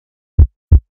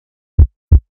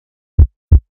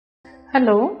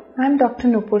Hello, I'm Dr.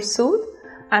 Nupur Sood.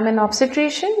 I'm an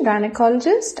obstetrician,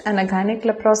 gynecologist and a gynec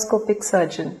laparoscopic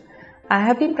surgeon. I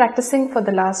have been practicing for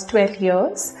the last 12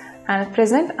 years and at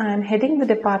present I am heading the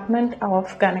Department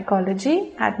of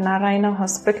Gynecology at Narayana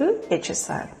Hospital,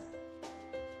 HSR.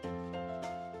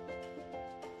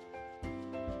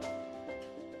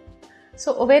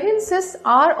 So ovarian cysts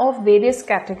are of various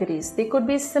categories. They could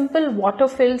be simple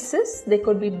water-filled cysts, they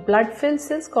could be blood-filled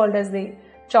cysts called as the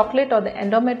chocolate or the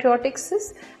endometriotic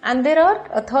cysts, and there are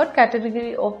a third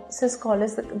category of cysts called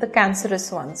as the cancerous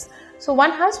ones. So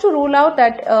one has to rule out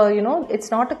that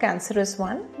it's not a cancerous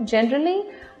one. Generally,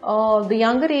 the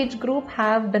younger age group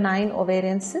have benign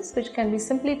ovarian cysts which can be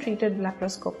simply treated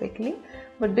laparoscopically.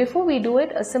 But before we do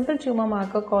it, a simple tumor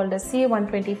marker called as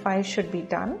CA-125 should be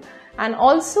done. And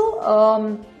also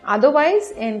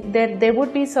otherwise there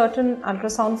would be certain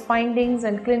ultrasound findings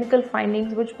and clinical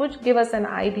findings which would give us an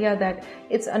idea that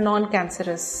it's a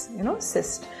non-cancerous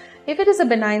cyst. If it is a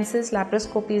benign cyst,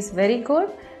 laparoscopy is very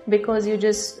good because you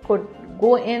just could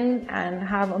go in and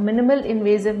have a minimal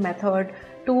invasive method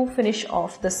to finish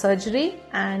off the surgery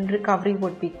and recovery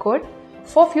would be good.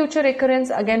 For future recurrence,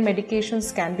 again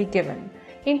medications can be given.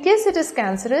 In case it is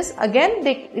cancerous, again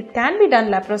it can be done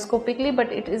laparoscopically,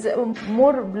 but it is a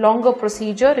more longer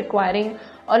procedure requiring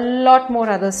a lot more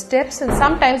other steps, and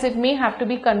sometimes it may have to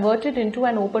be converted into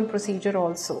an open procedure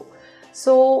also.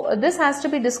 So this has to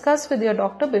be discussed with your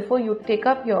doctor before you take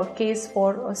up your case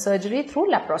for surgery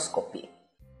through laparoscopy.